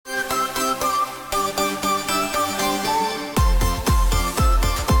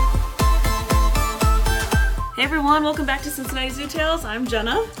Hey everyone, welcome back to Cincinnati Zoo Tales. I'm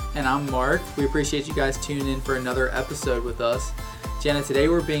Jenna. And I'm Mark. We appreciate you guys tuning in for another episode with us. Jenna, today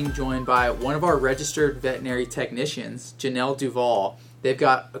we're being joined by one of our registered veterinary technicians, Janelle Duval. They've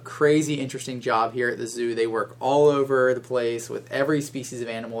got a crazy interesting job here at the zoo. They work all over the place with every species of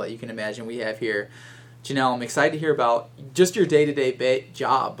animal that you can imagine we have here. Janelle, I'm excited to hear about just your day-to-day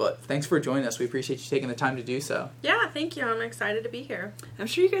job, but thanks for joining us. We appreciate you taking the time to do so. Yeah, thank you. I'm excited to be here. I'm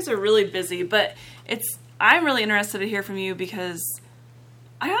sure you guys are really busy, but I'm really interested to hear from you because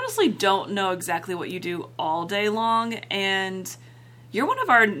I honestly don't know exactly what you do all day long, and you're one of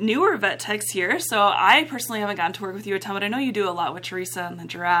our newer vet techs here, so I personally haven't gotten to work with you a ton, but I know you do a lot with Teresa and the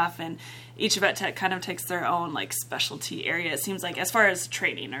giraffe, and each vet tech kind of takes their own specialty area, it seems like, as far as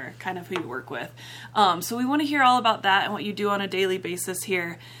training or kind of who you work with. So we want to hear all about that and what you do on a daily basis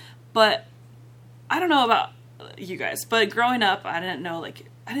here. But I don't know about you guys, but growing up, I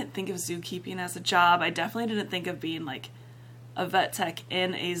didn't think of zookeeping as a job. I definitely didn't think of being a vet tech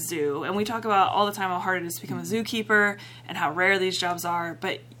in a zoo. And we talk about all the time how hard it is to become a zookeeper and how rare these jobs are.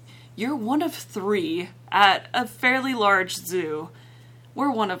 But you're one of 3 at a fairly large zoo. We're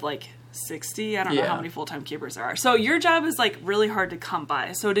one of 60. I don't know how many full-time keepers there are. So your job is really hard to come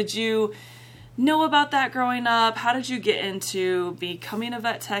by. So did you know about that growing up? How did you get into becoming a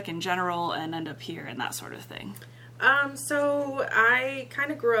vet tech in general and end up here and that sort of thing? So I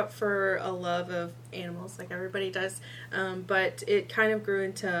kind of grew up for a love of animals, like everybody does, but it kind of grew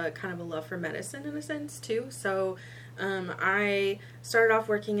into kind of a love for medicine in a sense too. So I started off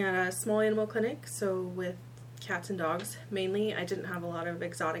working at a small animal clinic, so with cats and dogs mainly. I didn't have a lot of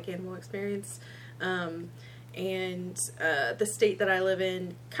exotic animal experience, and the state that I live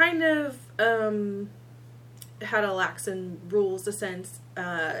in kind of had a lax in rules, a sense,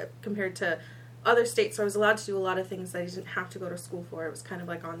 compared to other states, so I was allowed to do a lot of things that I didn't have to go to school for. It was kind of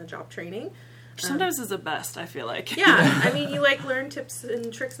on-the-job training. Sometimes is the best, I feel like. Yeah, I mean, you learn tips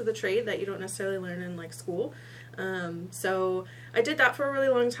and tricks of the trade that you don't necessarily learn in school. So I did that for a really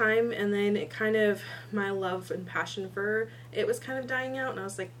long time, and then it kind of, my love and passion for it was kind of dying out, and I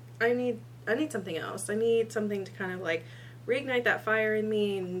was like, I need something else. I need something to kind of reignite that fire in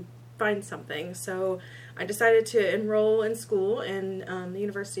me and find something. So I decided to enroll in school, and the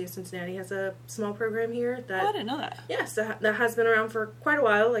University of Cincinnati has a small program here that... Oh, I didn't know that. Yes, that has been around for quite a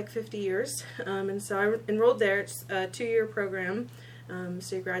while, 50 years. And so I enrolled there. It's a 2-year program,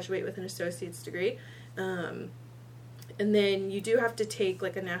 so you graduate with an associate's degree. And then you do have to take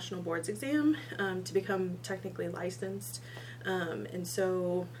a national boards exam to become technically licensed. And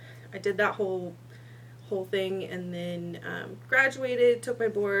so I did that whole thing, and then graduated, took my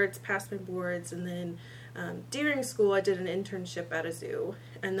boards, passed my boards, and then during school I did an internship at a zoo,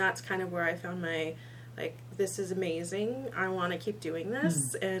 and that's kind of where I found my this is amazing, I want to keep doing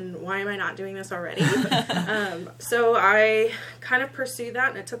this, and why am I not doing this already? So I kind of pursued that,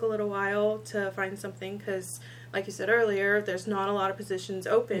 and it took a little while to find something because, like you said earlier, there's not a lot of positions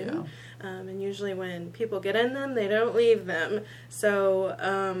open, and usually when people get in them, they don't leave them.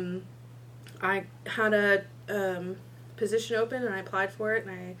 So I had a position open, and I applied for it,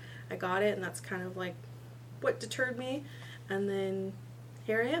 and I got it, and that's kind of what deterred me, and then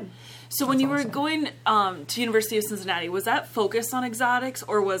here I am. So when you were going to University of Cincinnati, was that focused on exotics,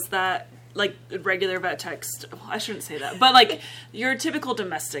 or was that regular vet text? I shouldn't say that, but your typical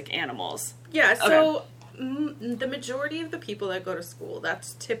domestic animals? Yeah, so the majority of the people that go to school,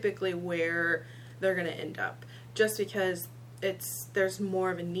 that's typically where they're going to end up, just because there's more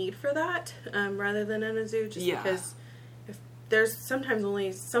of a need for that rather than in a zoo, because there's sometimes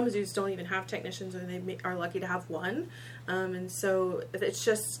only, some zoos don't even have technicians, or they are lucky to have one, and so it's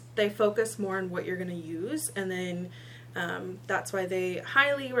just, they focus more on what you're going to use, and then that's why they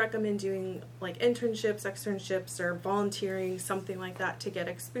highly recommend doing internships, externships, or volunteering, something like that, to get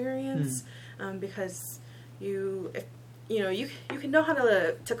experience, because you can know how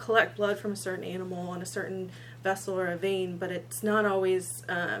to collect blood from a certain animal on a certain vessel or a vein, but it's not always,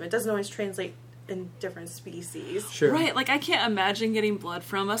 it doesn't always translate in different species. Sure. Right, I can't imagine getting blood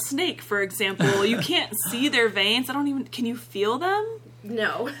from a snake, for example. You can't see their veins. Can you feel them?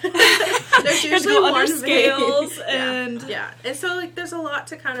 No. There's usually one scales vein. and... Yeah. And so, there's a lot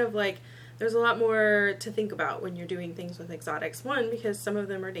to kind of, there's a lot more to think about when you're doing things with exotics. One, because some of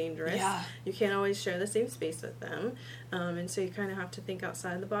them are dangerous. Yeah. You can't always share the same space with them. And so you kind of have to think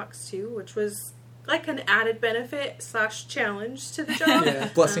outside the box, too, which was an added benefit / challenge to the job. Yeah,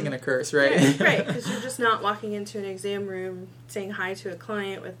 blessing and a curse, right? Right, because you're just not walking into an exam room saying hi to a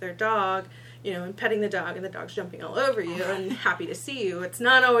client with their dog, and petting the dog, and the dog's jumping all over you and happy to see you. It's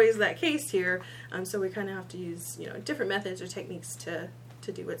not always that case here, so we kind of have to use, different methods or techniques to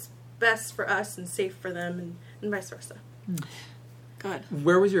do what's best for us and safe for them, and vice versa. Good.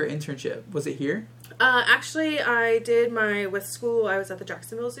 Where was your internship? Was it here? Actually, I did with school, I was at the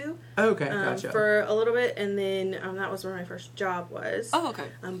Jacksonville Zoo. Okay, gotcha. For a little bit, and then that was where my first job was. Oh, okay.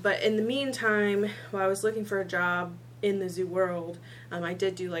 But in the meantime, while I was looking for a job in the zoo world, I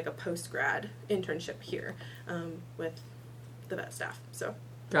did do like a post-grad internship here with the vet staff. So,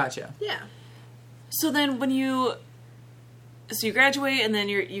 Gotcha. yeah. So then you graduate, and then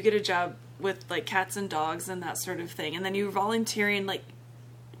you get a job with like cats and dogs and that sort of thing, and then you're volunteering. Like,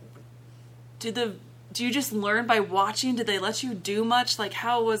 do you just learn by watching? Did they let you do much? Like,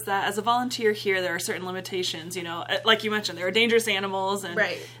 how was that? As a volunteer here, there are certain limitations, you know, like you mentioned, there are dangerous animals, and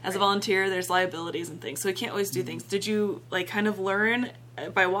as a volunteer, there's liabilities and things, so you can't always do things. Did you, like, kind of learn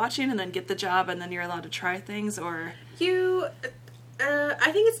by watching and then get the job, and then you're allowed to try things, or?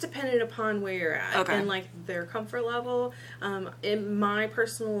 I think it's dependent upon where you're at Okay. and, like, their comfort level. In my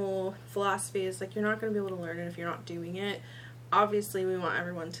personal philosophy is, like, you're not going to be able to learn it if you're not doing it. Obviously, we want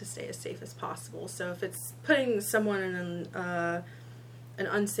everyone to stay as safe as possible. So if it's putting someone in an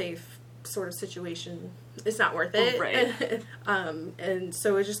unsafe sort of situation, it's not worth it. Right. And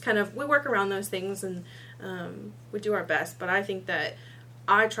so it's just kind of, we work around those things, and we do our best. But I think that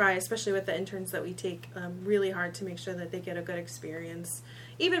I try, especially with the interns that we take, really hard to make sure that they get a good experience,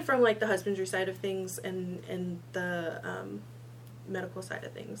 even from like the husbandry side of things and the medical side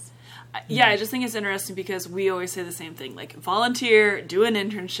of things. Yeah, I just think it's interesting because we always say the same thing, like, volunteer, do an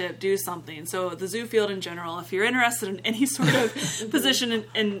internship, do something. So the zoo field in general, if you're interested in any sort of position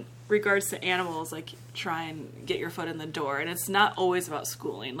in regards to animals, like, try and get your foot in the door. And it's not always about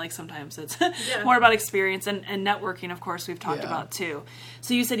schooling. Like, sometimes it's more about experience and networking, of course, we've talked about too.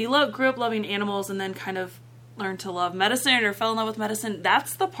 So you said you grew up loving animals and then kind of learned to love medicine or fell in love with medicine.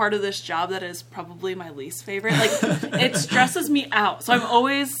 That's the part of this job that is probably my least favorite. Like, it stresses me out. So I'm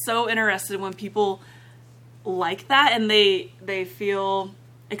always so interested when people like that and they feel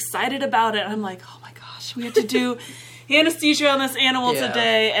excited about it. I'm like, oh my gosh, we have to do anesthesia on this animal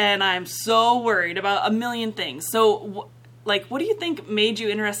today, and I'm so worried about a million things. So, like, what do you think made you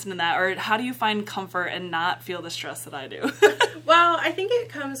interested in that, or how do you find comfort and not feel the stress that I do? Well, I think it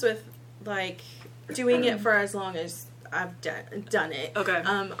comes with, like, doing it for as long as I've done it. Okay.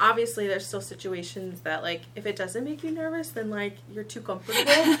 Obviously, there's still situations that, like, if it doesn't make you nervous, then, like, you're too comfortable.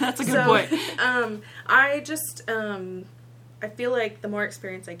 That's a good point. I just, I feel like the more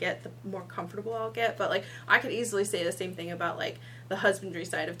experience I get, the more comfortable I'll get. But, like, I could easily say the same thing about, like, the husbandry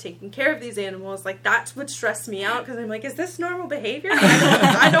side of taking care of these animals. Like, that would stress me out because I'm like, is this normal behavior?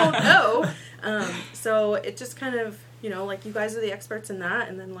 I don't know. So it just kind of, you know, like, you guys are the experts in that,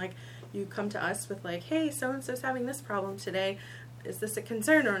 and then, like, you come to us with, like, hey, so-and-so's having this problem today. Is this a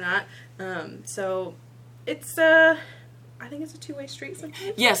concern or not? So it's, I think it's a two-way street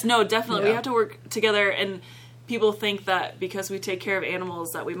sometimes. Yes, no, definitely. Yeah. We have to work together, and people think that because we take care of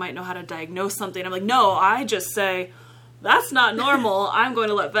animals that we might know how to diagnose something. I'm like, no, I just say, that's not normal. I'm going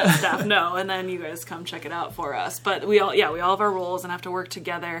to let vet staff know, and then you guys come check it out for us. But we all have our roles and have to work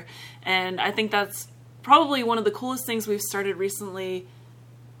together, and I think that's probably one of the coolest things we've started recently.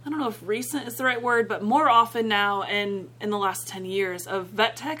 I don't know if recent is the right word, but more often now and in the last 10 years of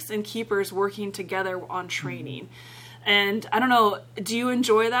vet techs and keepers working together on training. And I don't know, do you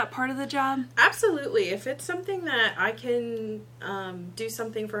enjoy that part of the job? Absolutely. If it's something that I can do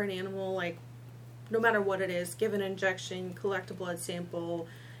something for an animal, like, no matter what it is, give an injection, collect a blood sample,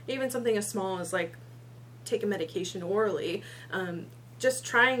 even something as small as, like, take a medication orally, just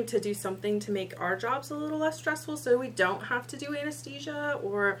trying to do something to make our jobs a little less stressful so we don't have to do anesthesia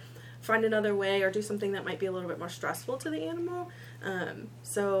or find another way or do something that might be a little bit more stressful to the animal.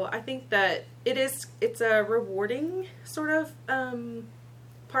 So I think that it's a rewarding sort of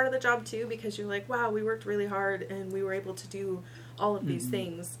part of the job too, because you're like, wow, we worked really hard and we were able to do all of these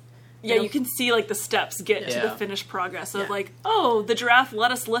things. Yeah, you can see, like, the steps get to the finished progress of, like, oh, the giraffe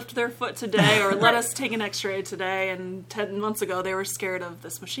let us lift their foot today, or let us take an x-ray today, and 10 months ago they were scared of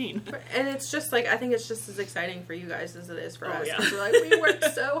this machine. And it's just, like, I think it's just as exciting for you guys as it is for us. Yeah. Because we're like, we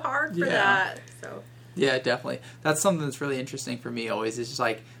worked so hard for that. So Yeah, definitely. That's something that's really interesting for me always, is just,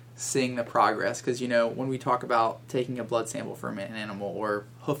 like, seeing the progress. Because, you know, when we talk about taking a blood sample from an animal or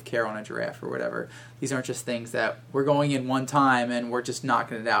hoof care on a giraffe or whatever, these aren't just things that we're going in one time and we're just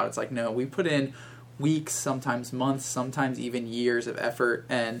knocking it out. It's like, no, we put in weeks, sometimes months, sometimes even years of effort,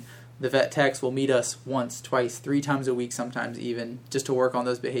 and the vet techs will meet us once, twice, 3 times a week, sometimes even, just to work on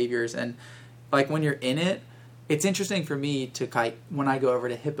those behaviors. And, like, when you're in it, it's interesting for me to, like, when I go over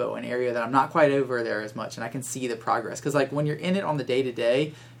to Hippo, an area that I'm not quite over there as much, and I can see the progress. Because, like, when you're in it on the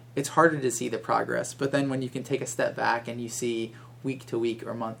day-to-day, it's harder to see the progress. But then when you can take a step back and you see week to week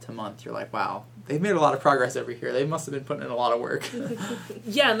or month to month, you're like, wow, they've made a lot of progress over here. They must have been putting in a lot of work.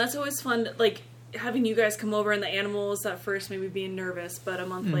 Yeah, and that's always fun, like, having you guys come over and the animals at first maybe being nervous, but a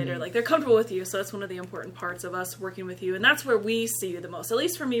month later, like, they're comfortable with you, so that's one of the important parts of us working with you, and that's where we see you the most, at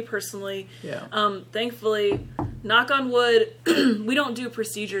least for me personally. Yeah. Thankfully, knock on wood, we don't do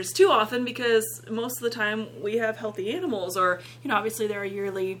procedures too often because most of the time we have healthy animals, or, you know, obviously there are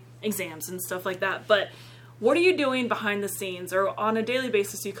yearly exams and stuff like that, but what are you doing behind the scenes, or on a daily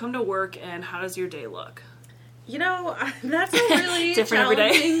basis? You come to work, and how does your day look? You know, that's a really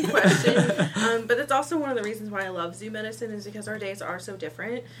challenging question, but it's also one of the reasons why I love zoo medicine is because our days are so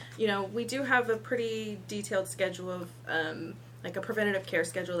different. You know, we do have a pretty detailed schedule of, like a preventative care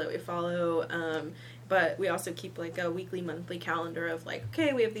schedule that we follow, but we also keep like a weekly, monthly calendar of like,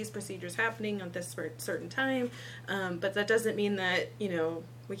 okay, we have these procedures happening at this certain time, but that doesn't mean that, you know,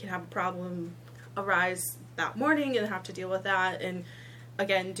 we can have a problem arise that morning and have to deal with that, and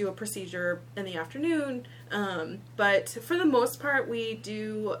again, do a procedure in the afternoon. But for the most part, we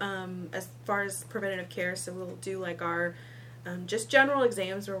do, as far as preventative care, so we'll do like our just general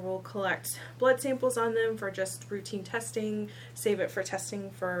exams where we'll collect blood samples on them for just routine testing, save it for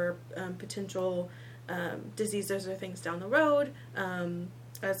testing for potential diseases or things down the road,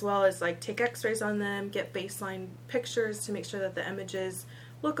 as well as like take x-rays on them, get baseline pictures to make sure that the images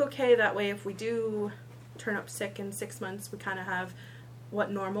look okay. That way, if we do turn up sick in 6 months, we kind of have what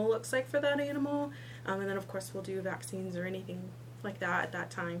normal looks like for that animal. And then, of course, we'll do vaccines or anything like that at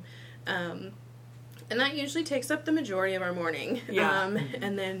that time. And that usually takes up the majority of our morning. Yeah.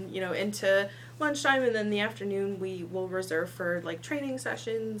 And then, you know, into lunchtime and then the afternoon, we will reserve for, like, training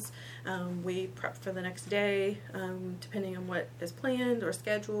sessions. We prep for the next day, depending on what is planned or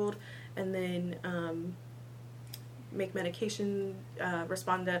scheduled. And then make medication,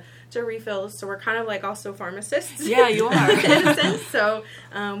 respond to refills. So we're kind of like also pharmacists. Yeah, you are. In a sense. So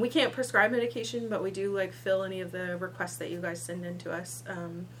we can't prescribe medication, but we do like fill any of the requests that you guys send in to us.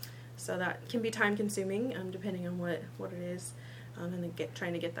 So that can be time consuming, depending on what it is, and then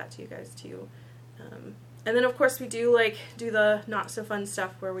trying to get that to you guys too. And then of course we do the not so fun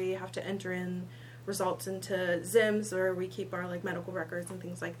stuff where we have to enter in results into ZIMS, where we keep our like medical records and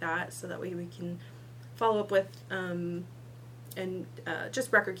things like that, so that way we can follow up with and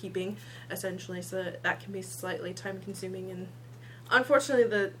just record keeping essentially, so that can be slightly time consuming and unfortunately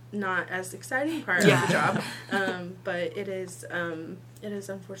the not as exciting part of the job, but it is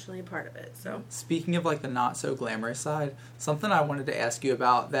unfortunately a part of it. So speaking of like the not so glamorous side, something I wanted to ask you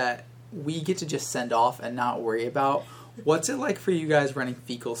about that we get to just send off and not worry about. What's it like for you guys running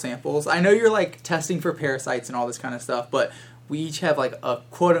fecal samples? I know you're like testing for parasites and all this kind of stuff, but we each have like a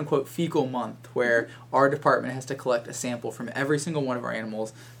quote-unquote fecal month where our department has to collect a sample from every single one of our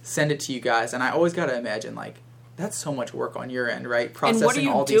animals, send it to you guys, and I always got to imagine, like, that's so much work on your end, right? Processing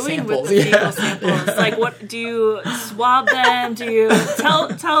all these samples. And what are you doing with the fecal samples? Like, what do you swab them? Do you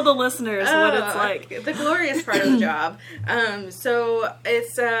tell the listeners what it's like? The glorious part of the job. So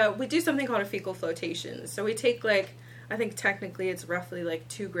it's we do something called a fecal flotation. So we take I think technically it's roughly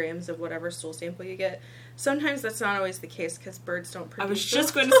 2 grams of whatever stool sample you get. Sometimes that's not always the case because birds don't produce. I was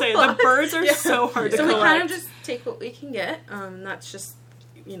just going to say, the birds are so hard to collect. So we kind of just take what we can get. That's just,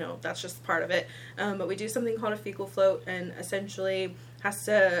 that's just part of it. But we do something called a fecal float, and essentially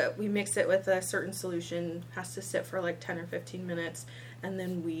we mix it with a certain solution, has to sit for 10 or 15 minutes, and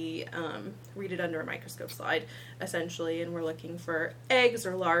then we read it under a microscope slide, essentially, and we're looking for eggs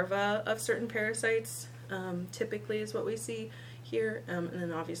or larvae of certain parasites. Typically is what we see here, and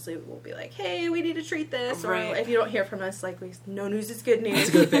then obviously we'll be like, hey, we need to treat this, right. Or if you don't hear from us, no news is good news. It's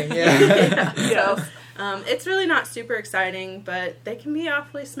a good thing, yeah. So it's really not super exciting, but they can be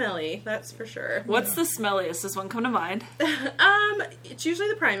awfully smelly, that's for sure. What's the smelliest? Does one come to mind? It's usually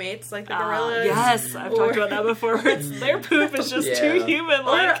the primates, like the gorillas. Yes, I've talked about that before. Their poop is just too human.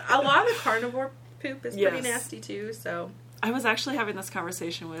 Or a lot of the carnivore poop is pretty nasty too, so. I was actually having this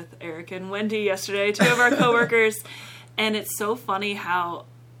conversation with Eric and Wendy yesterday, 2 of our coworkers, and it's so funny how,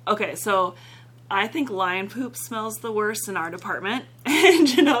 okay, so I think lion poop smells the worst in our department, and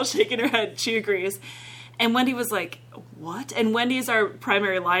Janelle's shaking her head, she agrees, and Wendy was like, what? And Wendy's our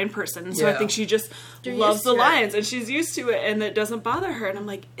primary lion person, and so I think she just loves the lions, and she's used to it, and it doesn't bother her, and I'm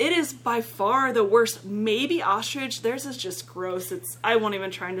like, it is by far the worst. Maybe ostrich, theirs is just gross. I won't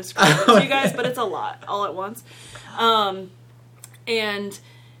even try and describe it to you guys, but it's a lot, all at once. And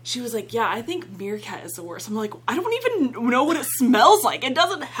she was like, yeah, I think meerkat is the worst. I'm like, I don't even know what it smells like. It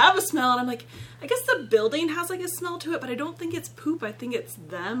doesn't have a smell. And I'm like, I guess the building has a smell to it, but I don't think it's poop. I think it's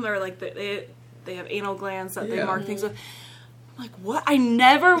them, or they have anal glands that they mark things with. I'm like, what? I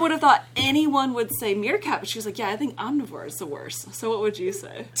never would have thought anyone would say meerkat, but she was like, yeah, I think omnivore is the worst. So what would you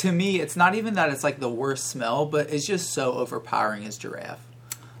say? To me, it's not even that it's like the worst smell, but it's just so overpowering as giraffe.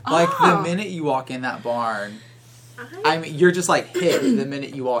 Like, the minute you walk in that barn, I mean, you're just like hit the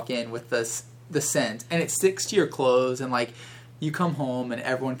minute you walk in with the scent, and it sticks to your clothes, and like you come home and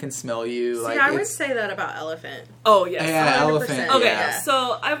everyone can smell you. See, like, I would say that about elephant. Oh, yes. Yeah, 100%. elephant. Okay, Yeah.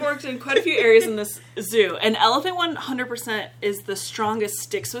 so I've worked in quite a few areas in this zoo, and elephant 100% is the strongest,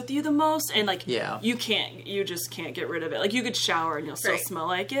 sticks with you the most, and like, you just can't get rid of it. Like, you could shower and you'll still smell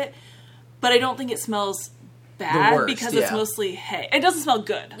like it, but I don't think it smells bad because it's mostly hay. It doesn't smell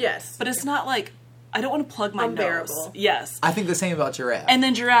good. Yes. But it's not like, I don't want to plug my unbearable nose. Yes. I think the same about giraffe. And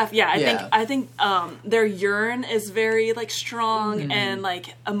then giraffe, I think their urine is very like strong and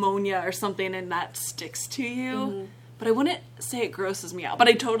like ammonia or something, and that sticks to you. But I wouldn't say it grosses me out. But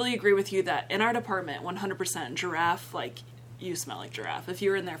I totally agree with you that in our department, 100% giraffe, like, you smell like giraffe if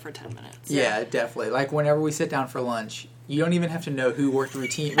you're in there for 10 minutes. Yeah, definitely. Like, whenever we sit down for lunch, you don't even have to know who worked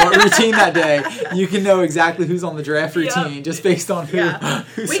routine that day. You can know exactly who's on the giraffe routine just based on who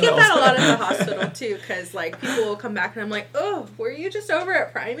We get that a lot in the hospital, too, because, like, people will come back and I'm like, oh, were you just over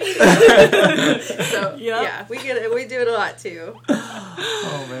at Primate? So, yeah, we get it. We do it a lot, too.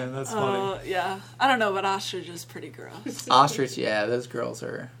 Oh, man, that's funny. Yeah. I don't know, but ostrich is pretty gross. Ostrich, yeah, those girls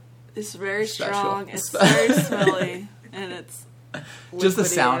are... It's very special. strong. It's very smelly. And it's just the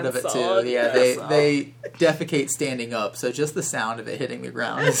sound of it solid. too. Yeah, they defecate standing up, so just the sound of it hitting the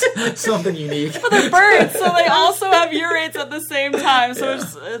ground is something unique. But they're birds, so they also have urates at the same time. So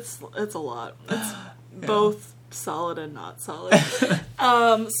it's a lot. It's both solid and not solid.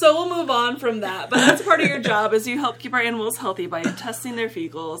 So we'll move on from that. But that's part of your job is you help keep our animals healthy by testing their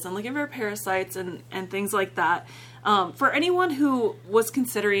fecals and looking for parasites and things like that. For anyone who was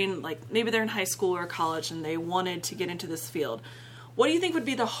considering, like, maybe they're in high school or college and they wanted to get into this field, what do you think would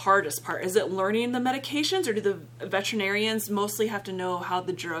be the hardest part? Is it learning the medications, or do the veterinarians mostly have to know how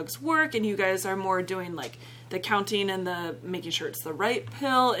the drugs work and you guys are more doing, like, the counting and the making sure it's the right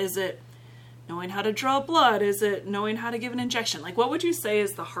pill? Is it knowing how to draw blood? Is it knowing how to give an injection? Like, what would you say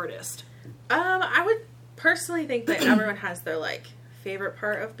is the hardest? I would personally think that everyone has their, like, favorite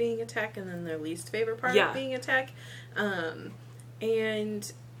part of being a tech and then their least favorite part of being a tech. And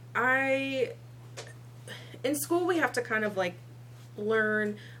in school we have to kind of like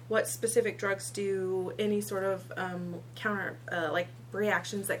learn what specific drugs do, any sort of counter like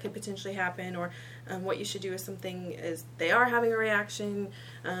reactions that could potentially happen, or what you should do if something is they are having a reaction,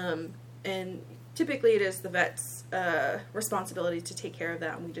 and typically it is the vet's responsibility to take care of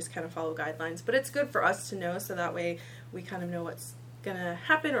that, and we just kind of follow guidelines. But it's good for us to know, so that way we kind of know what's gonna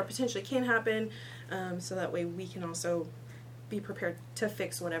happen or potentially can happen, so that way we can also be prepared to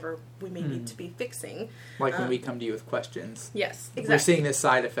fix whatever we may need to be fixing. Like when we come to you with questions. Yes, exactly. We're seeing this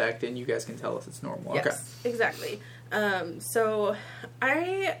side effect and you guys can tell us it's normal. Yes, okay. Exactly. So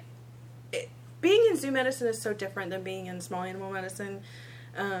being in zoo medicine is so different than being in small animal medicine.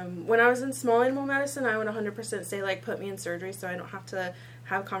 When I was in small animal medicine, I would 100% say, like, put me in surgery so I don't have to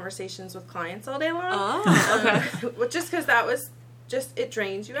have conversations with clients all day long. Oh, okay. Just because that was it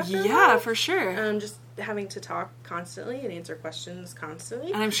drains you after a while. Yeah, for sure. Just having to talk constantly and answer questions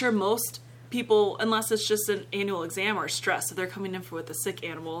constantly. And I'm sure most people, unless it's just an annual exam, are stressed. If they're coming in with a sick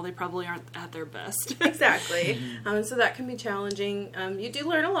animal, they probably aren't at their best. Exactly. So that can be challenging. You do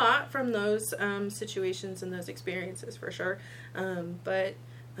learn a lot from those situations and those experiences, for sure. But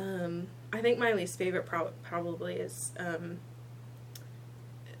I think my least favorite probably is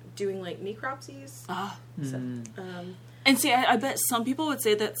doing, like, necropsies. And see, I bet some people would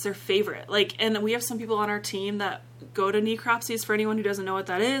say that's their favorite. Like, and we have some people on our team that go to necropsies. For anyone who doesn't know what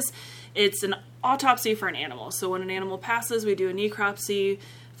that is, it's an autopsy for an animal. So when an animal passes, we do a necropsy,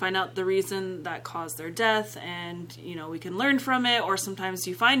 find out the reason that caused their death, and, you know, we can learn from it. Or sometimes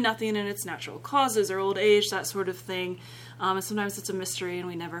you find nothing and it's natural causes or old age, that sort of thing. And sometimes it's a mystery and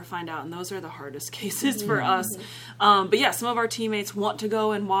we never find out, and those are the hardest cases for us. But yeah, some of our teammates want to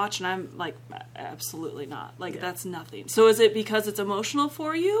go and watch, and I'm like, absolutely not. Like, that's nothing. So is it because it's emotional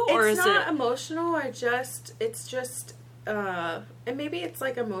for you, or it's is not it emotional? It's just, and maybe it's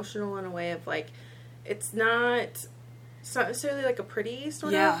like emotional in a way of like, it's not necessarily like a pretty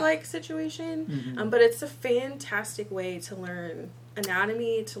sort of like situation, but it's a fantastic way to learn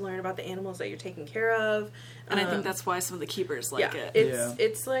anatomy, to learn about the animals that you're taking care of. And I think that's why some of the keepers like it.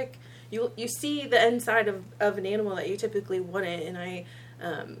 It's like you see the inside of an animal that you typically wouldn't,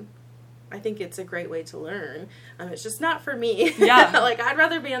 and I think it's a great way to learn. It's just not for me. Yeah. Like, I'd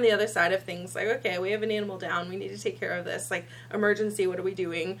rather be on the other side of things. Like, okay, we have an animal down. We need to take care of this. Like, emergency, what are we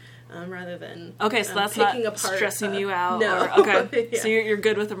doing? Rather than Okay, so that's picking not apart, stressing you out. No. Or, okay, Yeah. so you're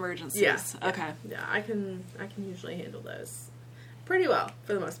good with emergencies. Yeah. Okay, Yeah, I can usually handle those pretty well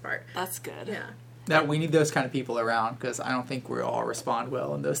for the most part. that's good. Yeah. That we need those kind of people around because I don't think we all respond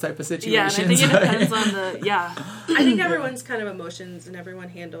well in those type of situations. Yeah, and I think it depends on the I think everyone's kind of emotions and everyone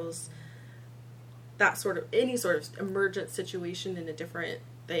handles that sort of any sort of emergent situation in a different.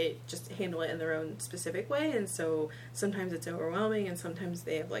 They just handle it in their own specific way, and so sometimes it's overwhelming, and sometimes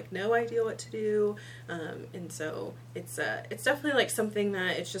they have like no idea what to do, and so it's definitely like something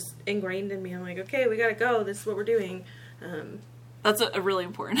that it's just ingrained in me. I'm like, okay, we gotta go. This is what we're doing. That's a really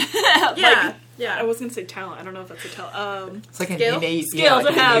important. Yeah, yeah. I was gonna say talent. I don't know if that's a talent. It's like an Skill? innate Skill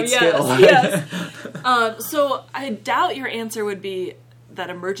to have, skill. yes. So I doubt your answer would be that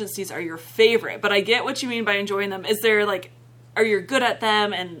emergencies are your favorite, but I get what you mean by enjoying them. Is there like, are you good at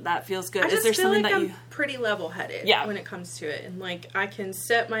them and that feels good? I just Is there feel something like that I'm pretty level-headed Yeah. when it comes to it, and like I can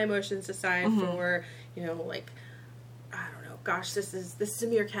set my emotions aside Mm-hmm. for, you know, like, I don't know, gosh, this is a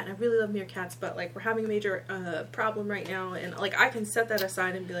meerkat, and I really love meerkats, but like we're having a major problem right now, and like I can set that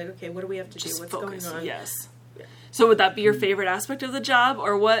aside and be like, okay, what do we have to do? just What's focus? going on? Yes. Yeah. So would that be your favorite aspect of the job,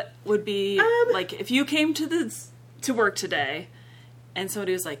 or what would be like if you came to work today, and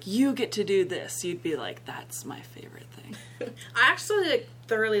somebody was like, "You get to do this," you'd be like, "That's my favorite thing." I actually like,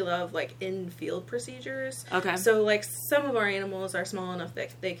 thoroughly love like in-field procedures. Okay. So like some of our animals are small enough that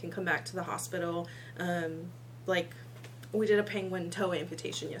they can come back to the hospital. Like we did a penguin toe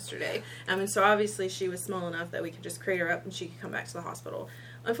amputation yesterday. And so obviously she was small enough that we could just crate her up and she could come back to the hospital.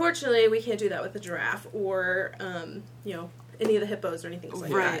 Unfortunately, we can't do that with a giraffe or, you know, any of the hippos or anything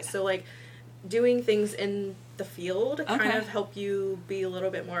like Right. that. So like doing things in the field kind Okay. of help you be a little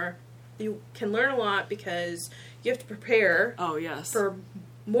bit more, you can learn a lot because you have to prepare Oh yes. for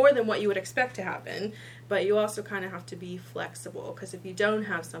more than what you would expect to happen, but you also kind of have to be flexible because if you don't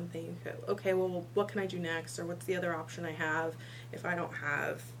have something, you go, okay, well, what can I do next, or what's the other option I have if I don't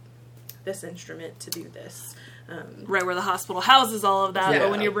have this instrument to do this? Right, where the hospital houses all of that, Yeah.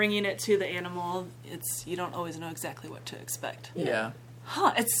 but when you're bringing it to the animal, you don't always know exactly what to expect. Yeah.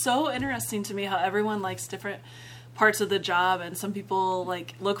 Huh, it's so interesting to me how everyone likes different parts of the job, and some people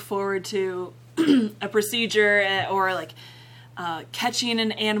like look forward to a procedure or like catching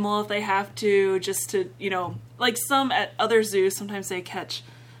an animal if they have to, just to, you know, like some at other zoos, sometimes they catch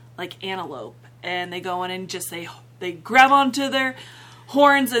like antelope and they go in and just they grab onto their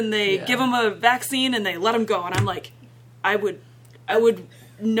horns and they Yeah. give them a vaccine and they let them go, and I'm like, I would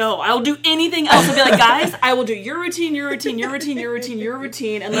no, I'll do anything else. I'll be like, guys, I will do your routine,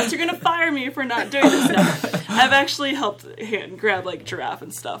 unless you're gonna fire me for not doing this now. I've actually helped hand grab like giraffe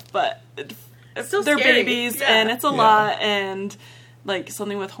and stuff, but It's still they're scary. babies Yeah. and it's a lot, and like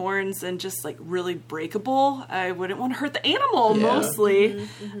something with horns and just like really breakable, I wouldn't want to hurt the animal Yeah. mostly.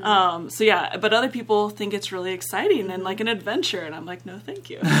 So yeah, but other people think it's really exciting and like an adventure, and I'm like, no, thank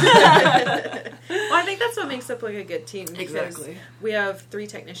you. Well, I think that's what makes up like a good team. Because Exactly. we have 3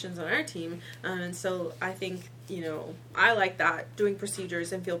 technicians on our team, and so I think, you know, I like that, doing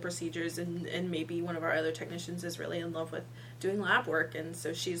procedures and field procedures, and maybe one of our other technicians is really in love with doing lab work, and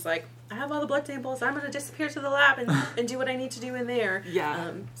so she's like, I have all the blood samples, I'm going to disappear to the lab and do what I need to do in there.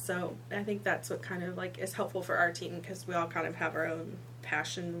 Yeah. So I think that's what kind of like is helpful for our team, because we all kind of have our own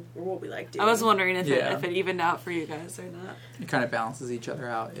passion for what we like doing. I was wondering if Yeah. it evened out for you guys or not. It kind of balances each other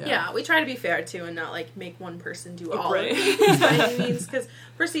out. Yeah. Yeah, we try to be fair too, and not like make one person do all Right. of things by any means, because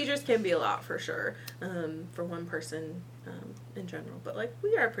procedures can be a lot for sure, for one person in general. But like,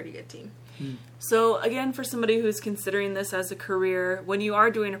 we are a pretty good team. So again, for somebody who's considering this as a career, when you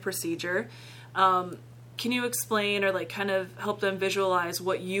are doing a procedure, can you explain or like kind of help them visualize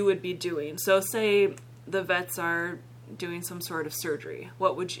what you would be doing? So say the vets are doing some sort of surgery.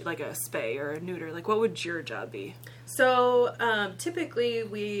 What would you, like a spay or a neuter, like what would your job be? So typically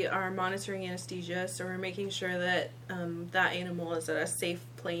we are monitoring anesthesia, so we're making sure that that animal is at a safe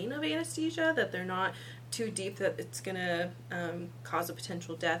plane of anesthesia, that they're not too deep that it's going to cause a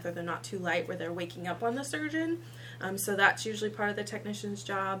potential death, or they're not too light where they're waking up on the surgeon. So that's usually part of the technician's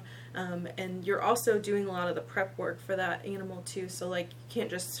job. And you're also doing a lot of the prep work for that animal too. So like, you can't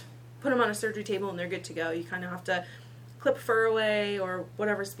just put them on a surgery table and they're good to go. You kind of have to clip fur away, or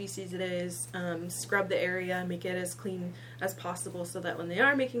whatever species it is, scrub the area, make it as clean as possible, so that when they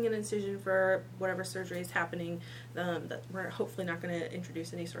are making an incision for whatever surgery is happening, that we're hopefully not going to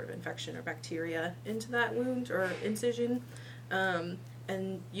introduce any sort of infection or bacteria into that wound or incision.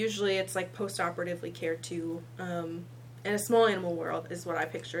 And usually it's like post-operatively care too, in a small animal world is what I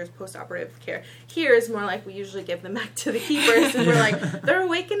picture as post-operative care. Here is more like we usually give them back to the keepers, and we're like, they're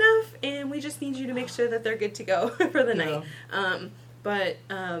awake enough, and we just need you to make sure that they're good to go for the night. But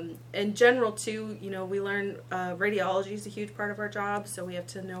in general, too, you know, we learn radiology is a huge part of our job, so we have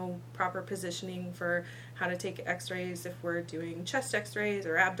to know proper positioning for how to take x-rays if we're doing chest x-rays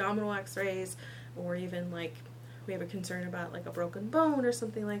or abdominal x-rays, or even, like, we have a concern about, like, a broken bone or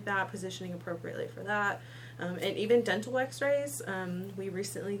something like that, positioning appropriately for that. And even dental x-rays. We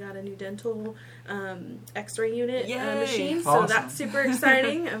recently got a new dental x-ray unit machine, so that's super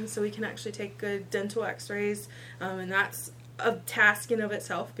exciting. So we can actually take good dental x-rays, and that's a task in of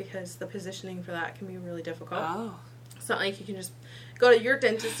itself because the positioning for that can be really difficult. Oh. It's not like you can just go to your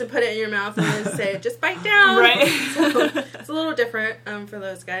dentist and put it in your mouth and then say, just bite down. Right. So it's a little different for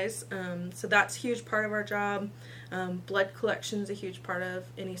those guys. So that's a huge part of our job. Blood collection is a huge part of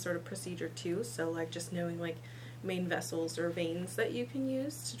any sort of procedure too. So like just knowing like main vessels or veins that you can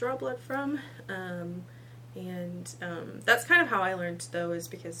use to draw blood from. That's kind of how I learned though, is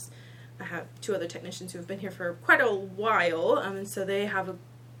because I have 2 other technicians who have been here for quite a while, and so they have a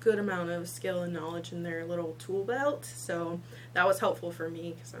good amount of skill and knowledge in their little tool belt, so that was helpful for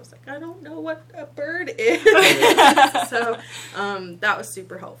me, because I was like, I don't know what a bird is. So that was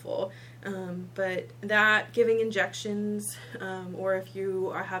super helpful. But that, giving injections, or if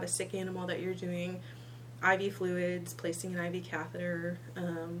you have a sick animal that you're doing IV fluids, placing an IV catheter,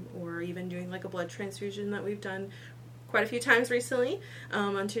 or even doing like a blood transfusion that we've done quite a few times recently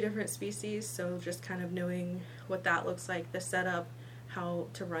on 2 different species, so just kind of knowing what that looks like, the setup, how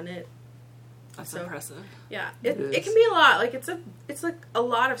to run it. That's impressive. Yeah, it can be a lot. Like it's like a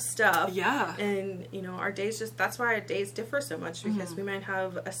lot of stuff. Yeah. And you know, our days that's why our days differ so much, because we might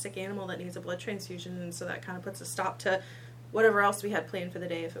have a sick animal that needs a blood transfusion, and so that kind of puts a stop to whatever else we had planned for the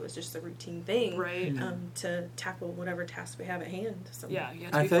day if it was just a routine thing. Right. To tackle whatever task we have at hand. So. Yeah.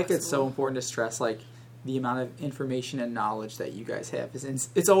 I feel like it's so important to stress like the amount of information and knowledge that you guys have.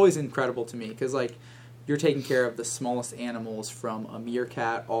 It's always incredible to me, because like you're taking care of the smallest animals, from a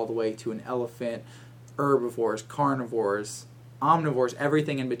meerkat all the way to an elephant, herbivores, carnivores, omnivores,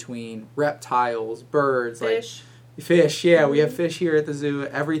 everything in between, reptiles, birds, fish. Yeah, we have fish here at the zoo,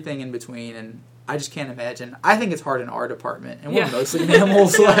 everything in between, and I just can't imagine. I think it's hard in our department, and we're mostly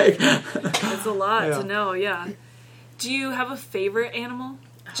mammals. Like it's a lot to know. Yeah. Do you have a favorite animal?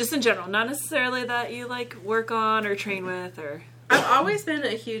 Just in general, not necessarily that you like work on or train with, or. I've always been a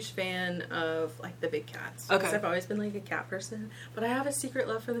huge fan of like the big cats. Okay. I've always been like a cat person, but I have a secret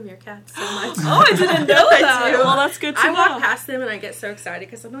love for the meerkats so much. Oh, I didn't know that. Well, that's good to know. I walk past them and I get so excited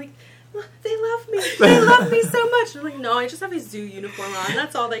because I'm like, they love me. They love me so much. And I'm like, no, I just have a zoo uniform on.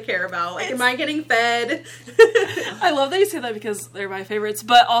 That's all they care about. Like, am I getting fed? I love that you say that, because they're my favorites,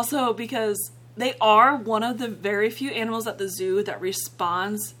 but also because they are one of the very few animals at the zoo that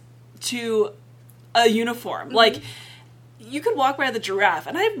responds to a uniform. Like, you could walk by the giraffe,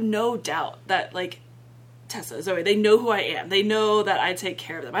 and I have no doubt that, like, Tessa, Zoe, they know who I am. They know that I take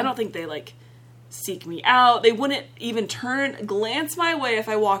care of them. I don't think they, like, seek me out. They wouldn't even glance my way if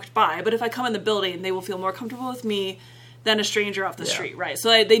I walked by, but if I come in the building, they will feel more comfortable with me than a stranger off the street, right? So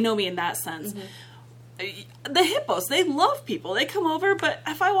they know me in that sense. The hippos, they love people. They come over, but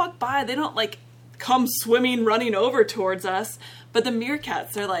if I walk by, they don't, like, come swimming, running over towards us. But the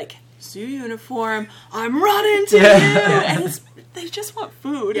meerkats, they're like, zoo uniform, I'm running to you, and they just want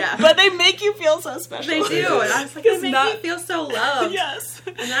food. Yeah, but they make you feel so special. They do, and I was like, they make me feel so loved. Yes,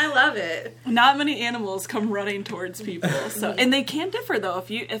 and I love it. Not many animals come running towards people, so and they can differ though.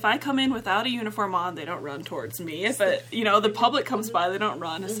 If I come in without a uniform on, they don't run towards me. If the public comes by, they don't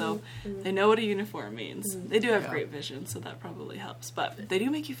run. So they know what a uniform means. They do have great vision, so that probably helps. But they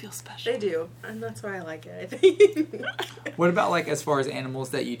do make you feel special. They do, and that's why I like it, I think. What about like as far as animals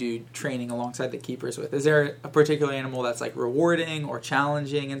that you do training alongside the keepers with? Is there a particular animal that's like rewarding or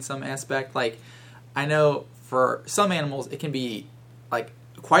challenging in some aspect? Like, I know for some animals it can be like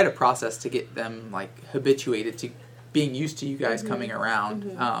quite a process to get them like habituated to being used to you guys coming around.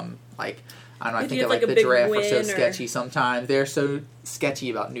 Like, I don't know, I think like the giraffe are so sketchy sometimes. They're so sketchy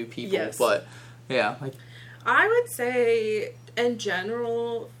about new people. But yeah, like I would say in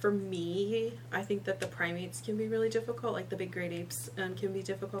general, for me, I think that the primates can be really difficult. Like the big great apes can be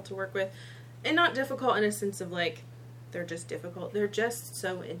difficult to work with. And not difficult in a sense of like they're just difficult. They're just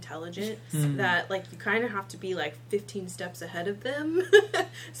so intelligent that like you kind of have to be like 15 steps ahead of them,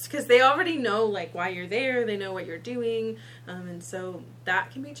 because they already know like why you're there. They know what you're doing, and so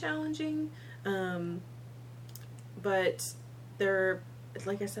that can be challenging. But they're,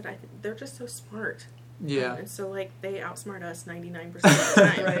 like I said, they're just so smart. Yeah. And so, like, they outsmart us 99% of the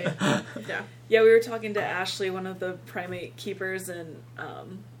time. Right. Yeah. Yeah, we were talking to Ashley, one of the primate keepers, and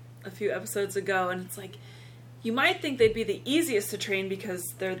a few episodes ago, and it's like, you might think they'd be the easiest to train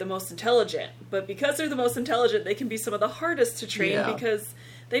because they're the most intelligent, but because they're the most intelligent, they can be some of the hardest to train because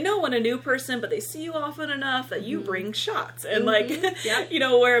they know when a new person, but they see you often enough that you bring shots. And you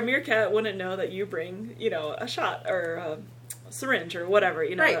know, where a meerkat wouldn't know that you bring, you know, a shot or a syringe or whatever,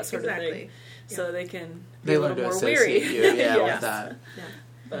 you know, that sort of thing. Yeah. So they can be a little more weary. With that. Yeah.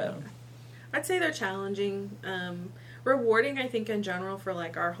 But I'd say they're challenging. Rewarding, I think, in general for,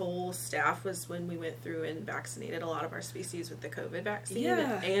 like, our whole staff was when we went through and vaccinated a lot of our species with the COVID vaccine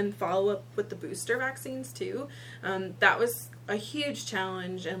and follow up with the booster vaccines, too. That was a huge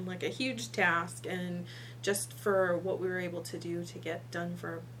challenge and, like, a huge task, and just for what we were able to do to get done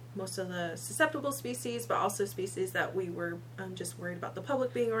for most of the susceptible species, but also species that we were just worried about the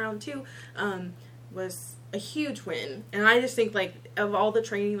public being around, too, was a huge win. And I just think, like, of all the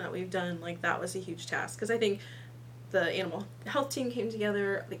training that we've done, like, that was a huge task. Because I think the animal health team came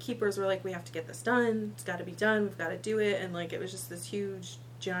together, the keepers were like, we have to get this done, it's got to be done, we've got to do it, and, like, it was just this huge,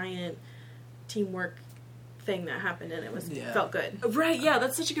 giant teamwork thing that happened, and it was felt good. Right, yeah,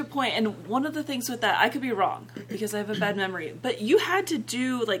 that's such a good point. And one of the things with that, I could be wrong, because I have a bad memory, but you had to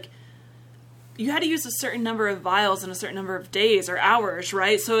do, like, you had to use a certain number of vials in a certain number of days or hours,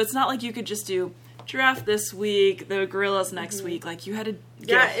 right? So it's not like you could just do giraffe this week, the gorillas next week. Like, you had to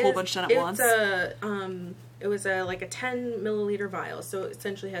get a whole bunch done at once. It was like a 10 milliliter vial, so it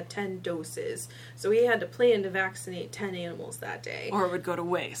essentially had 10 doses. So we had to plan to vaccinate 10 animals that day. Or it would go to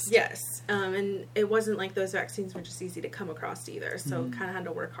waste. Yes. And it wasn't like those vaccines were just easy to come across either, so kind of had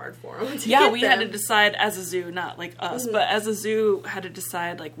to work hard for them. Had to decide as a zoo, not like us, but as a zoo had to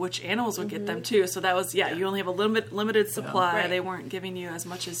decide like which animals would get them too. So that was, you only have a limited supply. Right. They weren't giving you as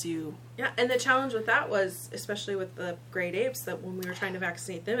much as you... Yeah, and the challenge with that was, especially with the great apes, that when we were trying to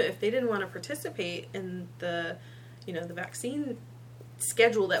vaccinate them, if they didn't want to participate in the vaccine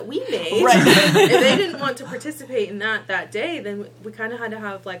schedule that we made, if they didn't want to participate in that day, then we kind of had to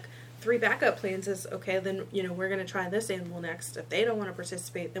have like 3 backup plans as, okay, then, we're going to try this animal next. If they don't want to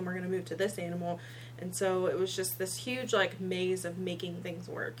participate, then we're going to move to this animal. And so it was just this huge like maze of making things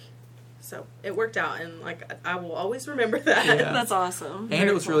work. So it worked out, and like I will always remember that. Yeah. That's awesome. And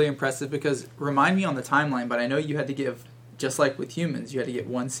it was really impressive because, remind me on the timeline, but I know you had to give, just like with humans, you had to get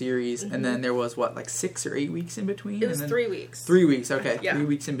one series, and then there was, 6 or 8 weeks in between? It was 3 weeks. 3 weeks, okay. Yeah. 3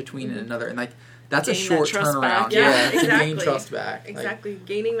 weeks in between and another. And, that's gain a short turnaround. Back. Yeah, exactly. To gain trust back. Exactly.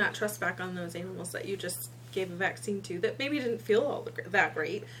 Gaining that trust back on those animals that you just gave a vaccine to that maybe didn't feel that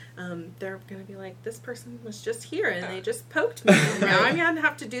great. They're going to be like, this person was just here, and they just poked me. And now I'm going to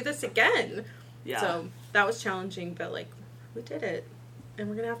have to do this again. Yeah. So that was challenging, but, we did it. And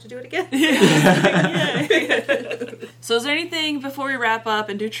we're going to have to do it again. So is there anything, before we wrap up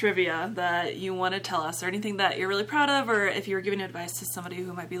and do trivia, that you want to tell us? Or anything that you're really proud of? Or if you were giving advice to somebody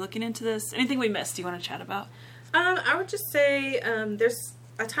who might be looking into this? Anything we missed you want to chat about? I would just say there's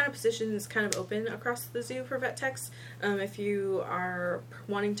a ton of positions kind of open across the zoo for vet techs. If you are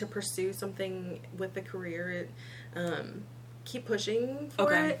wanting to pursue something with a career, keep pushing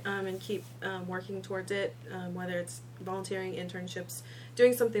for it and keep working towards it, whether it's volunteering, internships,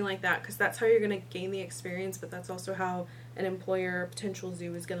 doing something like that, because that's how you're going to gain the experience, but that's also how an employer, potential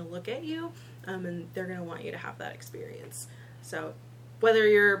zoo, is going to look at you, and they're going to want you to have that experience. So whether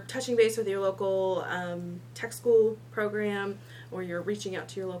you're touching base with your local tech school program, or you're reaching out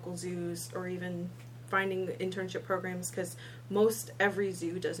to your local zoos, or even finding internship programs, because most every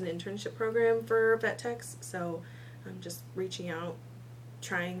zoo does an internship program for vet techs, so just reaching out,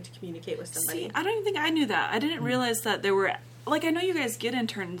 trying to communicate with somebody. See, I don't even think I knew that. I didn't realize that there were, I know you guys get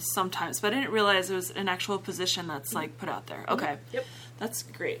interns sometimes, but I didn't realize it was an actual position that's, put out there. Okay. Yep. That's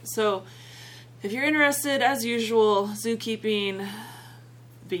great. So, if you're interested, as usual, zookeeping,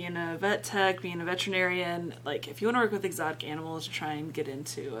 being a vet tech, being a veterinarian, if you want to work with exotic animals, try and get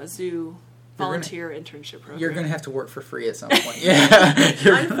into a zoo volunteer internship program. You're going to have to work for free at some point. Yeah.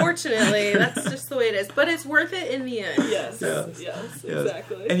 Unfortunately, that's just the way it is. But it's worth it in the end. Yes,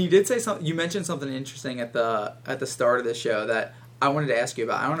 exactly. And you did say something. You mentioned something interesting at the start of the show that I wanted to ask you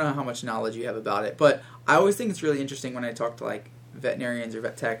about. I don't know how much knowledge you have about it, but I always think it's really interesting when I talk to veterinarians or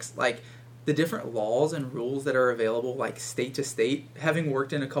vet techs. the different laws and rules that are available, like state to state, having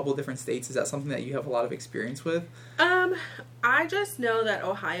worked in a couple different states, is that something that you have a lot of experience with? I just know that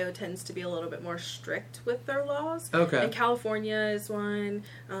Ohio tends to be a little bit more strict with their laws. Okay. And California is one.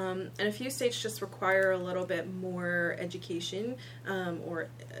 And a few states just require a little bit more education, or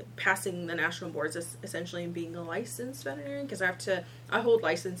passing the national boards, essentially, and being a licensed veterinarian. Because I hold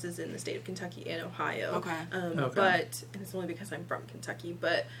licenses in the state of Kentucky and Ohio. Okay. But, and it's only because I'm from Kentucky,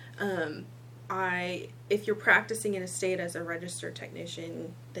 but if you're practicing in a state as a registered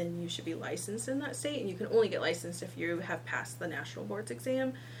technician, then you should be licensed in that state, and you can only get licensed if you have passed the national boards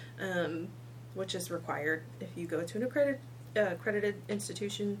exam, which is required if you go to an accredited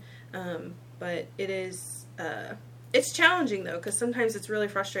institution. But it is it's challenging though, because sometimes it's really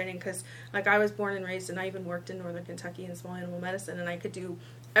frustrating. Because like I was born and raised, and I even worked in Northern Kentucky in small animal medicine, and I could do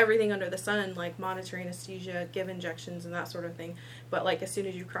everything under the sun, like monitor anesthesia, give injections, and that sort of thing. But like as soon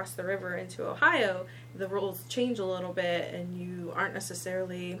as you cross the river into Ohio, the rules change a little bit, and you aren't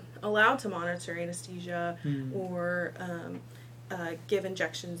necessarily allowed to monitor anesthesia or give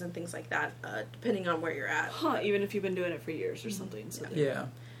injections and things like that, depending on where you're at. Even if you've been doing it for years or something. So Yeah.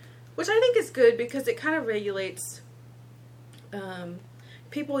 Which I think is good, because it kind of regulates.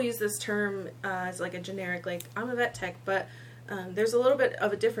 People use this term as like a generic, like I'm a vet tech, but there's a little bit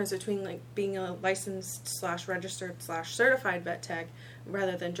of a difference between like being a licensed / registered / certified vet tech,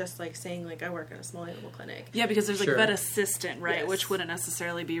 rather than just like saying like I work in a small animal clinic. Yeah, because there's like Sure. vet assistant, right, Yes. which wouldn't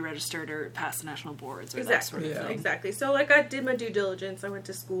necessarily be registered or pass the national boards or that Exactly. sort of thing. Exactly. So like I did my due diligence. I went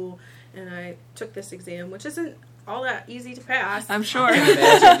to school and I took this exam, which isn't all that easy to pass. I'm sure. I can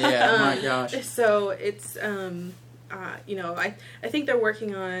imagine, yeah. Oh my gosh. So it's I think they're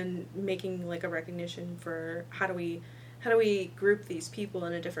working on making like a recognition for how do we group these people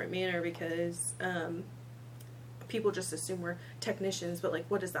in a different manner, because people just assume we're technicians, but like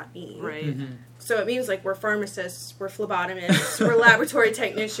what does that mean? Right. Mm-hmm. So it means like we're pharmacists, we're phlebotomists, we're laboratory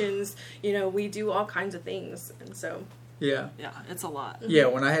technicians, we do all kinds of things. And so Yeah. Yeah, it's a lot. Yeah,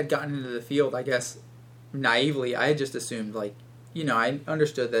 when I had gotten into the field, I guess naively, I had just assumed, like, I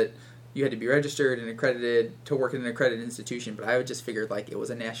understood that you had to be registered and accredited to work in an accredited institution, but I would just figured, like, it was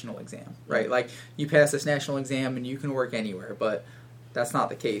a national exam, right? Like, you pass this national exam and you can work anywhere, but that's not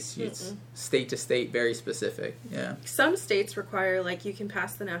the case. It's state to state, very specific, yeah. some states require like you can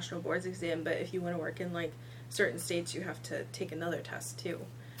pass the national boards exam, but if you want to work in like certain states, you have to take another test too.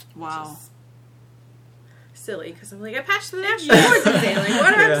 Wow. Which is silly, because I'm like, I passed the national boards exam. Like,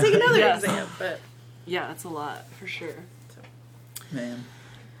 why do I have to take another Yes. exam? But Yeah, it's a lot, for sure. Man.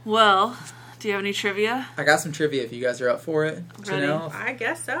 Well, do you have any trivia? I got some trivia if you guys are up for it. Ready. Janelle? I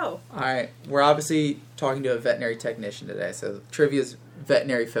guess so. All right. We're obviously talking to a veterinary technician today, so trivia's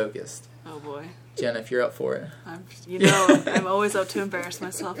veterinary focused. Oh boy. Jenna, if you're up for it. I'm always up to embarrass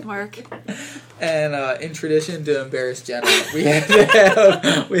myself, Mark. And in tradition to embarrass Jenna, we had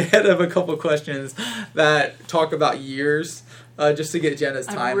to have a couple questions that talk about years, just to get Jenna's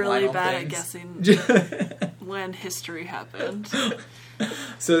timeline I'm really on bad things. at guessing when history happened.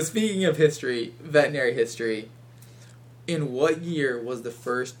 So speaking of history, veterinary history, in what year was the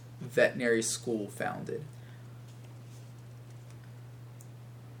first veterinary school founded?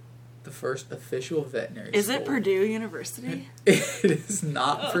 The first official veterinary Is school. it Purdue University? It is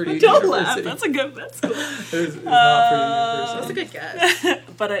not Purdue Don't University. laugh. That's a good. That's cool. It's not Purdue That's a University. good guess.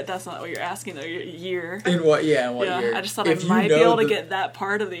 But that's not what you're asking, though. Your year. In what? Yeah, in what Yeah, year? I just thought If I you might be know able to the- get that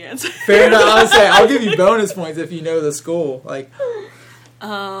part of the answer. Fair enough. I was saying I'll give you bonus points if you know the school. Like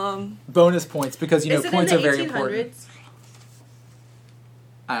bonus points because Is it points in are the very important. 1800s?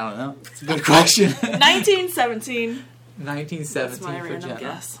 I don't know. It's a good question. 1917. 1917 That's my for random Jenna.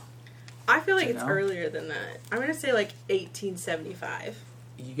 guess. I feel like it's Janelle? earlier than that. I'm going to say like 1875.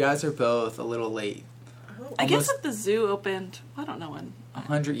 You guys are both a little late. Oh. I guess Almost- if the zoo opened, I don't know when.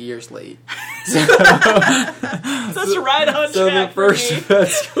 100 years late. That's right on So the track first for me. vet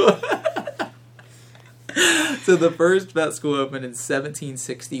school. So the first vet school opened in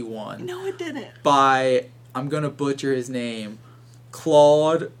 1761 No, it didn't. by, I'm gonna butcher his name,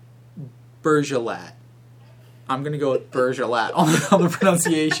 Claude Bergelat. I'm gonna go with Bergelat on the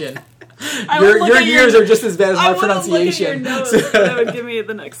pronunciation. Your years are just as bad as my pronunciation. Look at your notes. That would give me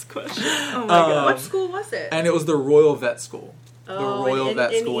the next question. Oh my god. What school was it? And it was the Royal Vet School. The Oh, Royal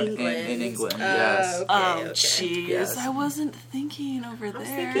Vet in School England. in England. Yes. Okay, Oh, okay. jeez. Yes. I wasn't thinking over I was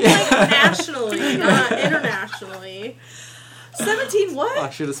there. thinking like nationally, not internationally. 17 what? I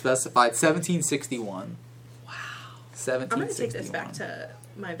should have specified 1761. Wow. 1761. I'm going to take this back to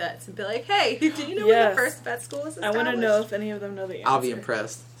my vets and be like, hey, do you know when Yes. the first vet school was I established? want to know if any of them know the answer. I'll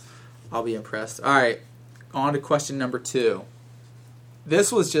be impressed. All right. On to question number 2. This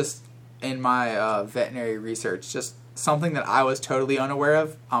was just in my veterinary research, just something that I was totally unaware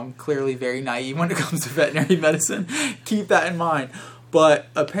of. I'm clearly very naive when it comes to veterinary medicine. Keep that in mind. But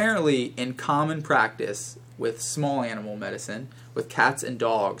apparently, in common practice with small animal medicine, with cats and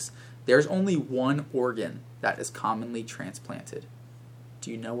dogs, there's only one organ that is commonly transplanted.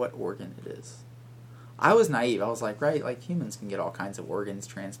 Do you know what organ it is? I was naive. I was like, right, like humans can get all kinds of organs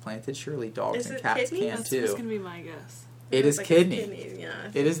transplanted. Surely dogs and cats kidney? can That's too. going to be my guess. It is like kidney. Yeah.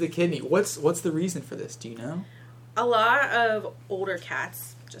 It is the kidney. What's the reason for this? Do you know? A lot of older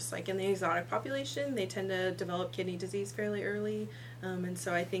cats, just like in the exotic population, they tend to develop kidney disease fairly early. And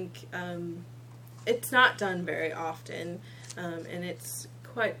so I think it's not done very often. And it's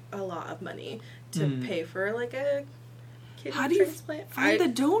quite a lot of money to pay for like a kidney How do you transplant. find the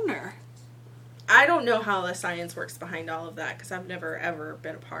donor? I don't know how the science works behind all of that because I've never ever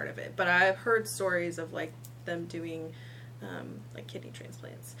been a part of it. But I've heard stories of like them doing like kidney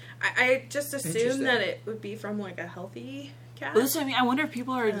transplants. I just assume that it would be from like a healthy cat. Well, this is what I mean. I wonder if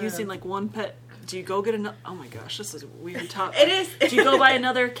people are using like one pet. Do you go get another? Oh my gosh, this is a weird topic. It is. Do you go buy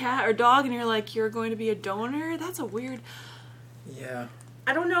another cat or dog and you're like, you're going to be a donor? That's a weird. Yeah.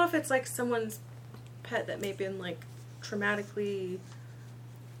 I don't know if it's like someone's pet that may have been like traumatically.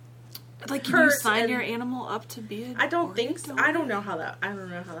 Like, can you sign your animal up to be a I don't think so. donor? I don't know how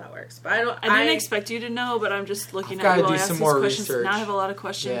that works. But I didn't expect you to know, but I'm just looking I've at you gotta while I do ask some these more questions. research. Now I have a lot of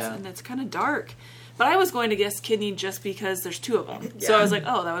questions, Yeah. and it's kind of dark. But I was going to guess kidney just because there's two of them. So I was like,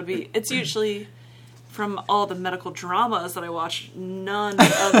 oh, that would be... It's usually, from all the medical dramas that I watch, none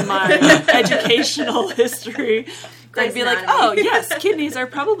of my educational history. I'd be like, oh, yes, kidneys are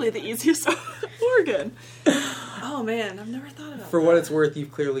probably the easiest organ. Oh, man, I've never thought about For that. what it's worth,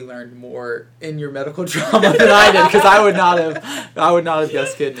 you've clearly learned more in your medical drama than I did, because I would not have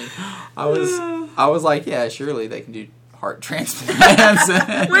guessed kidney. I was like, yeah, surely they can do heart transplants. I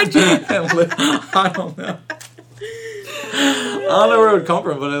don't know. I don't know where it would come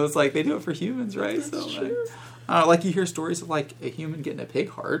from, but it was like they do it for humans, right? That's so true. like you hear stories of like a human getting a pig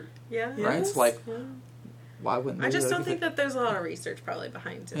heart, Yeah. right? Yes. It's like, Yeah. why wouldn't they I just do don't think that there's a lot of research probably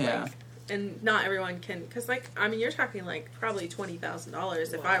behind it. Yeah. Like, and not everyone can, because like, I mean, you're talking like probably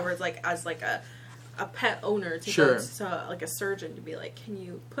 $20,000 if I were like as like a pet owner to Sure. go to like a surgeon to be like, can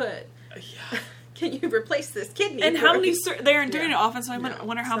you can you replace this kidney? And for how me?" many... They aren't doing Yeah. it often, so I No,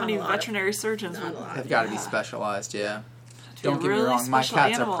 wonder it's how not many a lot. veterinary surgeons Not would... a lot. Have got to be Yeah. specialized, yeah. To be a Don't get me really wrong, my special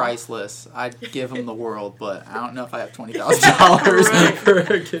cats animal. are priceless. I'd give them the world, but I don't know if I have $20,000 Right. for a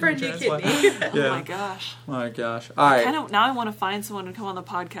kidney For a new transplant. kidney. Oh Yeah. my gosh. My gosh. All right. Now I want to find someone to come on the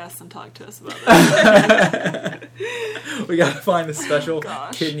podcast and talk to us about that. We got to find a special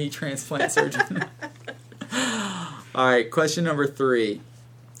Gosh. kidney transplant surgeon. All right, question number 3.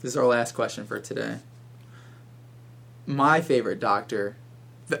 This is our last question for today. My favorite doctor,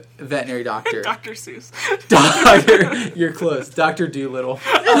 veterinary doctor. Dr. Seuss. Doctor, you're close. Dr. Doolittle.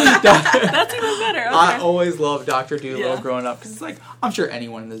 That's even better. Okay. I always loved Dr. Doolittle Yeah. growing up because it's like I'm sure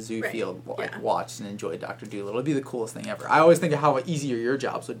anyone in the zoo Right. field like Yeah. watched and enjoyed Dr. Doolittle. It'd be the coolest thing ever. I always think of how easier your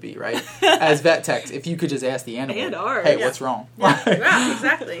jobs would be, right? As vet techs, if you could just ask the animal, And ours. "Hey, Yeah. what's wrong?" Yeah,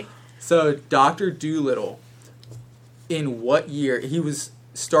 exactly. So Dr. Doolittle, in what year he was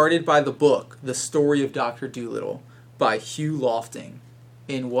started by the book The Story of Dr. Doolittle by Hugh Lofting.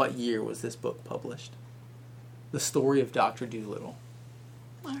 In what year was this book published? The Story of Dr. Doolittle.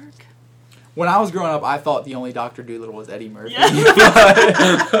 Mark. When I was growing up, I thought the only Dr. Doolittle was Eddie Murphy. Yeah.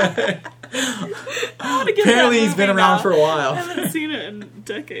 But I wanna get apparently that he's been movie around now. for a I while. haven't seen it in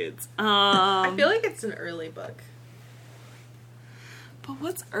decades. I feel like it's an early book. But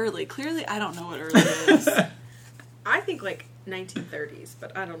what's early? Clearly, I don't know what early is. I think like 1930s,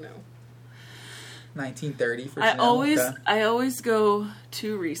 but I don't know. 1930 for I Janelle. Okay. always go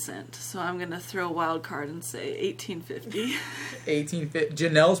too recent, so I'm gonna throw a wild card and say 1850. 1850.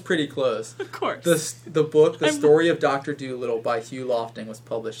 Janelle's pretty close. Of course. The book, The I'm- Story of Dr. Doolittle by Hugh Lofting was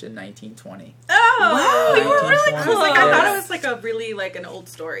published in 1920. Oh, Wow, you were really 1920. close. Like, I thought Yes. it was like a really like an old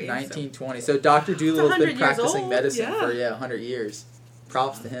story. 1920. So Dr. Doolittle's 100 been years practicing old, medicine yeah. for 100 years.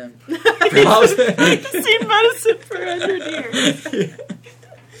 Props to him. Props to him. Seen medicine for 100 years.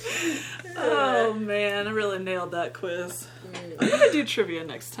 Oh man, I really nailed that quiz. I'm gonna do trivia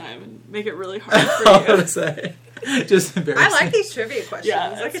next time and make it really hard I was for gonna you. say. Just embarrassing. I like these trivia questions. Yeah,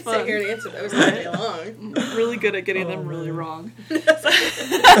 I it's could fun. sit here and answer those all day long. I'm really good at getting Oh, them really man. wrong.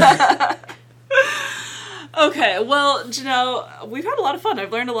 Okay, well, Janelle, we've had a lot of fun.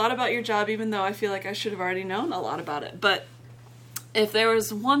 I've learned a lot about your job, even though I feel like I should have already known a lot about it. But if there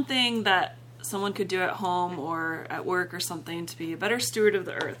was one thing that someone could do at home or at work or something to be a better steward of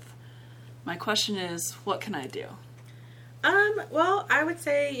the earth, my question is, what can I do? Well, I would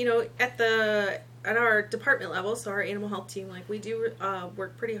say, at our department level, so our animal health team, like we do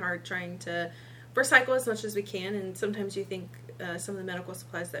work pretty hard trying to recycle as much as we can, and sometimes you think some of the medical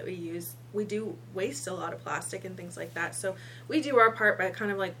supplies that we use, we do waste a lot of plastic and things like that. So we do our part by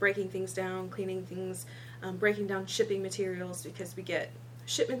kind of like breaking things down, cleaning things, breaking down shipping materials, because we get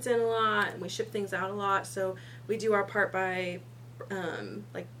shipments in a lot and we ship things out a lot. So we do our part by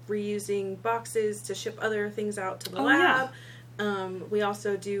like reusing boxes to ship other things out to the lab. Yeah. We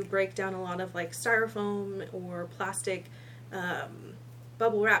also do break down a lot of like styrofoam or plastic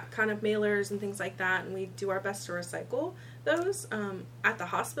bubble wrap kind of mailers and things like that, and we do our best to recycle those at the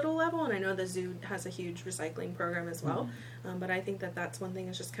hospital level. And I know the zoo has a huge recycling program as well. But I think that that's one thing,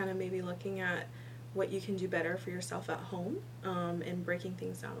 is just kind of maybe looking at what you can do better for yourself at home, and breaking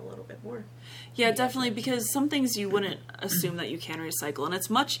things down a little bit more. Yeah, definitely, because some things you wouldn't assume that you can recycle, and it's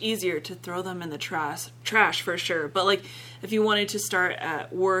much easier to throw them in the trash for sure. But like, if you wanted to start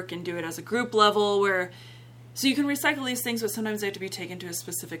at work and do it as a group level, so you can recycle these things, but sometimes they have to be taken to a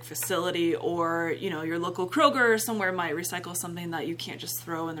specific facility, or, your local Kroger or somewhere might recycle something that you can't just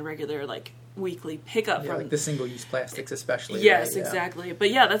throw in the regular, like, weekly pickup. Yeah, like the single-use plastics especially. Yes, right? Yeah. Exactly.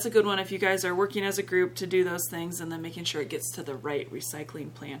 But yeah, that's a good one if you guys are working as a group to do those things, and then making sure it gets to the right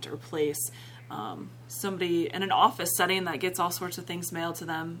recycling plant or place. Somebody in an office setting that gets all sorts of things mailed to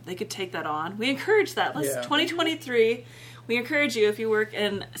them, they could take that on. We encourage that. 2023, we encourage you, if you work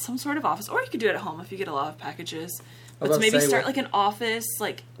in some sort of office, or you could do it at home if you get a lot of packages. But to maybe start like an office,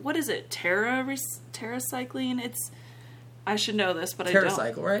 like, what is it? TerraCycling? I should know this, but I don't.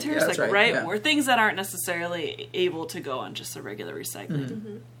 TerraCycle, right? TerraCycle, right? Yeah. Or things that aren't necessarily able to go on just a regular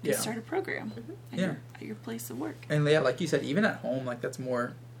recycling. You start a program at your place of work. And yeah, like you said, even at home, like that's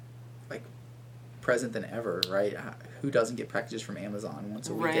more like present than ever, right? Who doesn't get packages from Amazon once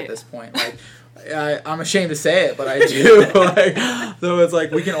a week at this point? Like, I'm ashamed to say it, but I do. So it's like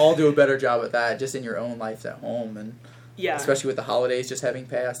we can all do a better job at that, just in your own life at home, and especially with the holidays just having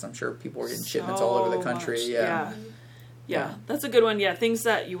passed, I'm sure people are getting shipments all over the country. Yeah, that's a good one. Yeah, things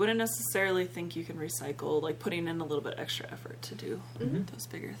that you wouldn't necessarily think you can recycle, like putting in a little bit extra effort to do those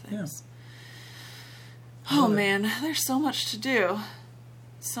bigger things. Yeah. Oh man, there's so much to do.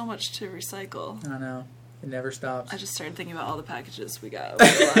 So much to recycle. I know. It never stops. I just started thinking about all the packages we got over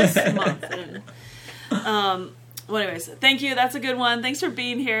the last month. And, well, anyways, thank you. That's a good one. Thanks for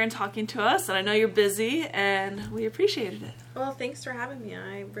being here and talking to us. And I know you're busy, and we appreciated it. Well, thanks for having me.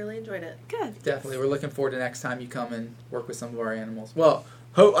 I really enjoyed it. Good. Definitely. We're looking forward to next time you come and work with some of our animals. Well,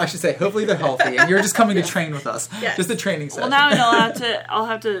 I should say, hopefully they're healthy, and you're just coming to train with us. Yes. Just a training session. Well, now I know I'll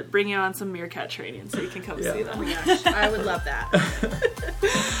have to bring you on some meerkat training so you can come see them. Oh my gosh, I would love that.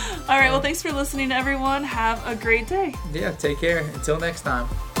 All right, well, thanks for listening, everyone. Have a great day. Yeah, take care. Until next time.